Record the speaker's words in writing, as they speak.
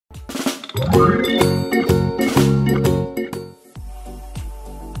Hi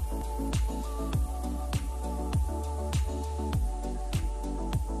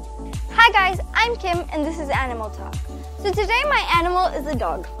guys, I'm Kim and this is Animal Talk. So today my animal is a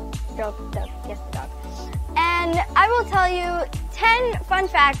dog. Yes, the dog. And I will tell you 10 fun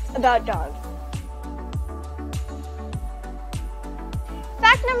facts about dogs.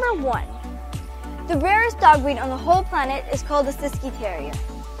 Fact number 1. The rarest dog breed on the whole planet is called the Siski Terrier.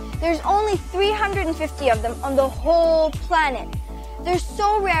 There's only 350 of them on the whole planet. They're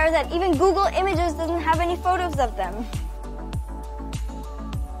so rare that even Google Images doesn't have any photos of them.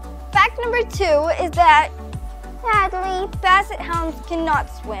 Fact number 2 is that, sadly, Basset hounds cannot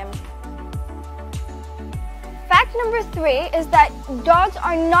swim. Fact number 3 is that dogs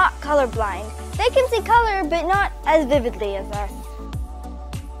are not colorblind. They can see color, but not as vividly as us.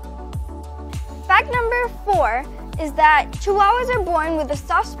 Fact number 4 is that Chihuahuas are born with a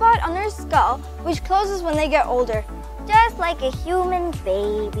soft spot on their skull, which closes when they get older, just like a human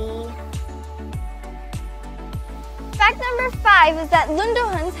baby. Fact number 5 is that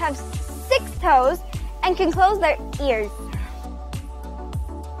Lundohuns have 6 toes and can close their ears.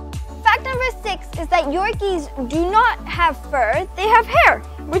 Fact number 6 is that Yorkies do not have fur, they have hair,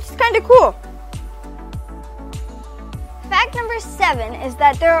 which is kind of cool. Fact number 7 is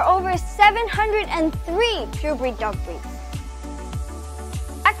that there are over 703 purebred dog breeds.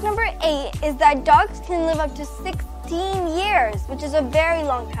 Fact number 8 is that dogs can live up to 16 years, which is a very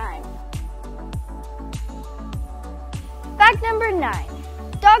long time. Fact number 9.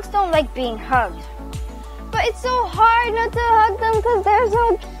 Dogs don't like being hugged. But it's so hard not to hug them because they're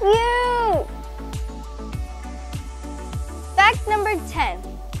so cute. Fact number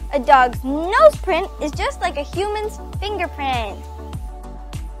 10. A dog's nose print is just like a human's fingerprint.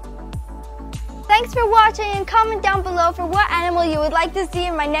 Thanks for watching and comment down below for what animal you would like to see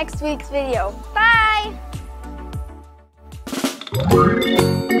in my next week's video. Bye!